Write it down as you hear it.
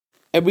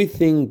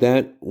Everything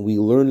that we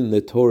learn in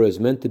the Torah is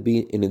meant to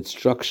be an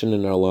instruction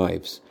in our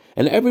lives.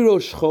 And every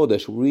Rosh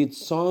Chodesh, we read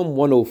Psalm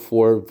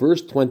 104,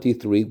 verse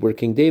 23, where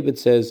King David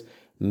says,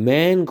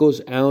 man goes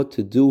out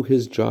to do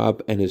his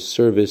job and his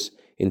service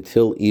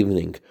until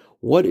evening.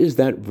 What is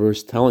that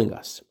verse telling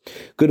us?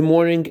 Good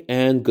morning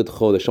and good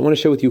Chodesh. I want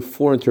to share with you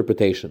 4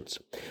 interpretations.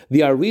 The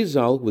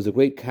Arizal, who was a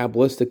great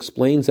Kabbalist,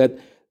 explains that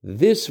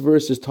this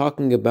verse is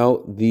talking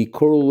about the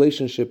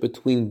correlationship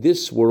between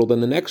this world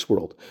and the next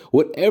world.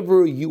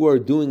 Whatever you are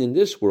doing in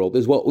this world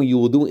is what you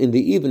will do in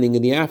the evening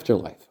in the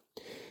afterlife.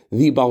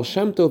 The Baal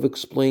Shem Tov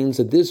explains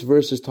that this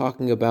verse is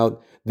talking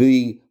about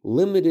the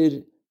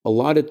limited,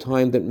 allotted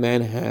time that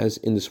man has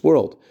in this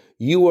world.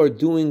 You are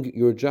doing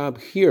your job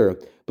here,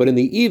 but in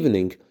the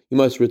evening, you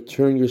must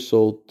return your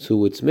soul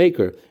to its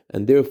maker,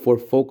 and therefore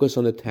focus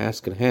on the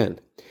task at hand.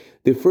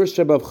 The first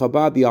Rebbe of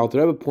Chabad, the Alter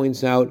Rebbe,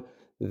 points out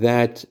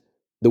that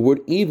the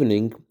word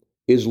evening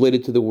is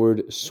related to the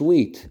word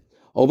sweet.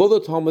 Although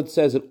the Talmud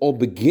says that all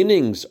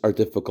beginnings are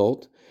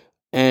difficult,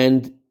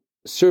 and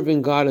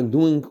serving God and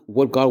doing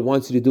what God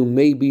wants you to do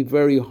may be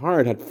very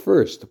hard at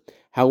first.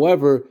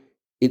 However,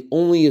 it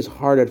only is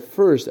hard at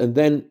first, and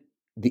then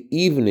the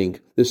evening,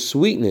 the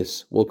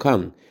sweetness will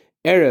come.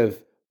 Erev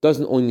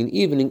doesn't only mean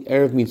evening,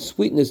 Erev means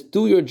sweetness.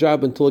 Do your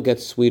job until it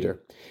gets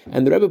sweeter.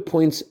 And the Rebbe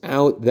points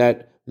out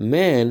that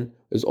man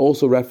is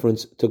also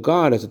reference to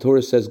God. As the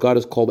Torah says, God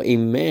is called a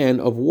man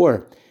of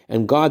war.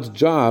 And God's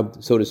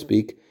job, so to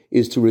speak,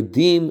 is to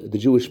redeem the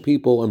Jewish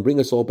people and bring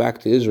us all back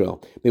to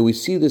Israel. May we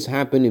see this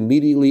happen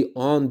immediately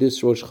on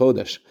this Rosh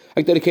Chodesh.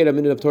 I dedicate a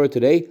minute of Torah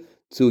today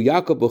to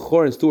Yaakov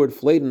Bechor and Stuart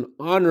Flade in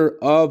honor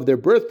of their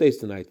birthdays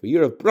tonight. The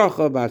year of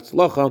bracha,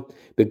 v'atzlacha,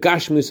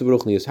 begashmis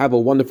v'ruchnius. Have a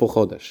wonderful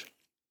Chodesh.